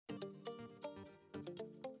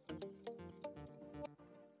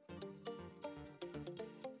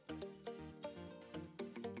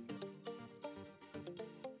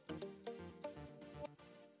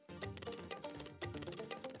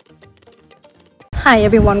Hi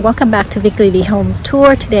everyone, welcome back to Vicky Home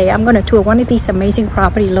Tour. Today I'm going to tour one of these amazing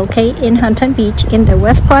property located in Huntington Beach in the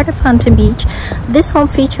west part of Huntington Beach. This home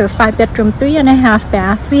features 5 bedroom, 3.5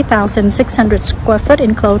 bath, 3,600 square foot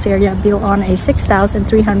enclosed area built on a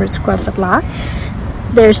 6,300 square foot lot.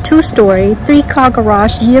 There's 2-story, 3-car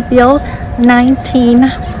garage, year built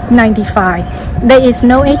 1995. There is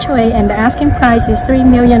no HOA and the asking price is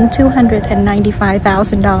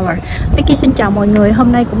 $3,295,000. Vicky xin chào mọi người,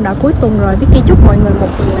 hôm nay cũng đã cuối tuần rồi. Vicky chúc mọi người một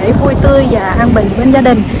tuần lễ vui tươi và an bình bên gia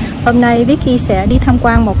đình. Hôm nay Vicky sẽ đi tham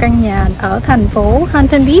quan một căn nhà ở thành phố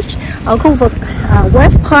Huntington Beach, ở khu vực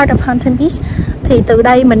west part of Huntington Beach. Thì từ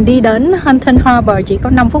đây mình đi đến Huntington Harbour chỉ có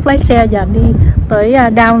 5 phút lái xe, và đi tới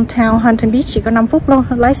downtown Huntington Beach chỉ có 5 phút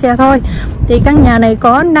lái xe thôi. Thì căn nhà này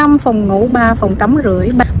có 5 phòng ngủ, 3 phòng tắm rưỡi,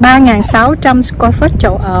 3.600 square foot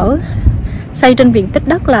chỗ ở, xây trên diện tích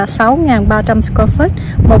đất là 6.300 square foot,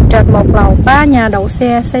 1 trệt 1 lầu, 3 nhà đậu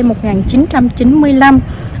xe, xây 1995.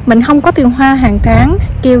 Mình không có tiền hoa hàng tháng,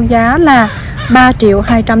 kêu giá là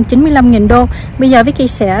 3.295.000 đô. Bây giờ Vicky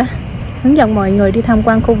sẽ hướng dẫn mọi người đi tham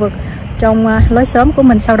quan khu vực trong lối xóm của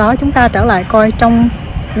mình, sau đó chúng ta trở lại coi trong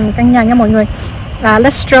căn nhà nha mọi người. Let's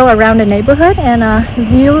stroll around the neighborhood and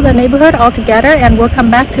view the neighborhood all together, and we'll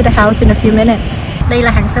come back to the house in a few minutes. Đây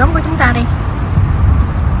là hàng xóm của chúng ta đây.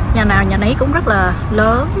 Nhà nào nhà nấy cũng rất là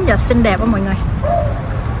lớn và xinh đẹp đó mọi người.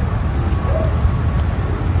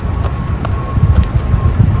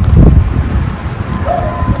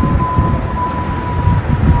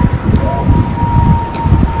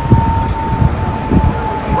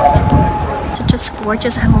 Just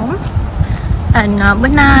gorgeous home. And bữa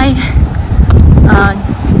nay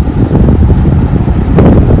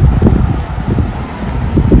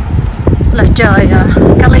là trời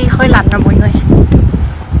Cali hơi lạnh rồi mọi người.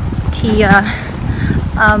 Thì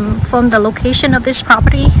from the location of this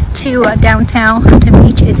property to downtown Huntington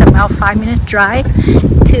Beach is about 5-minute drive.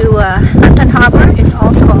 To Huntington Harbour is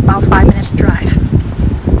also about 5 minutes drive.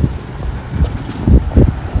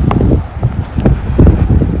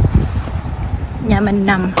 Nhà mình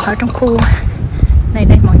nằm ở trong khu này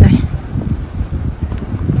đây mọi người.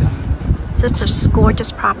 Such a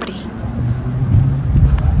gorgeous property.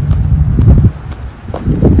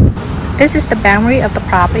 This is the boundary of the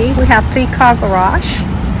property. We have 3-car garage.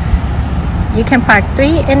 You can park 3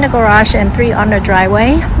 in the garage and 3 on the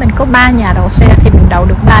driveway. Mình có 3 nhà đậu xe thì mình đậu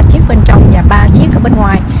được 3 chiếc bên trong và 3 chiếc ở bên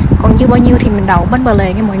ngoài. Còn dư bao nhiêu thì mình đậu bên bờ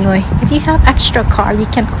lề nha mọi người. If you have extra car, you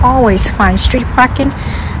can always find street parking.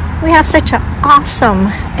 We have such an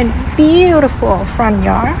awesome and beautiful front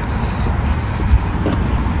yard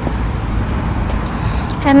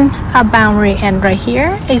and a boundary end right here.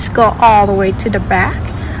 It's go all the way to the back.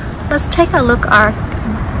 Let's take a look at our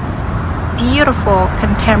beautiful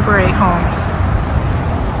contemporary home.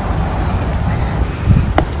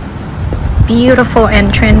 Beautiful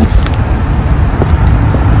entrance,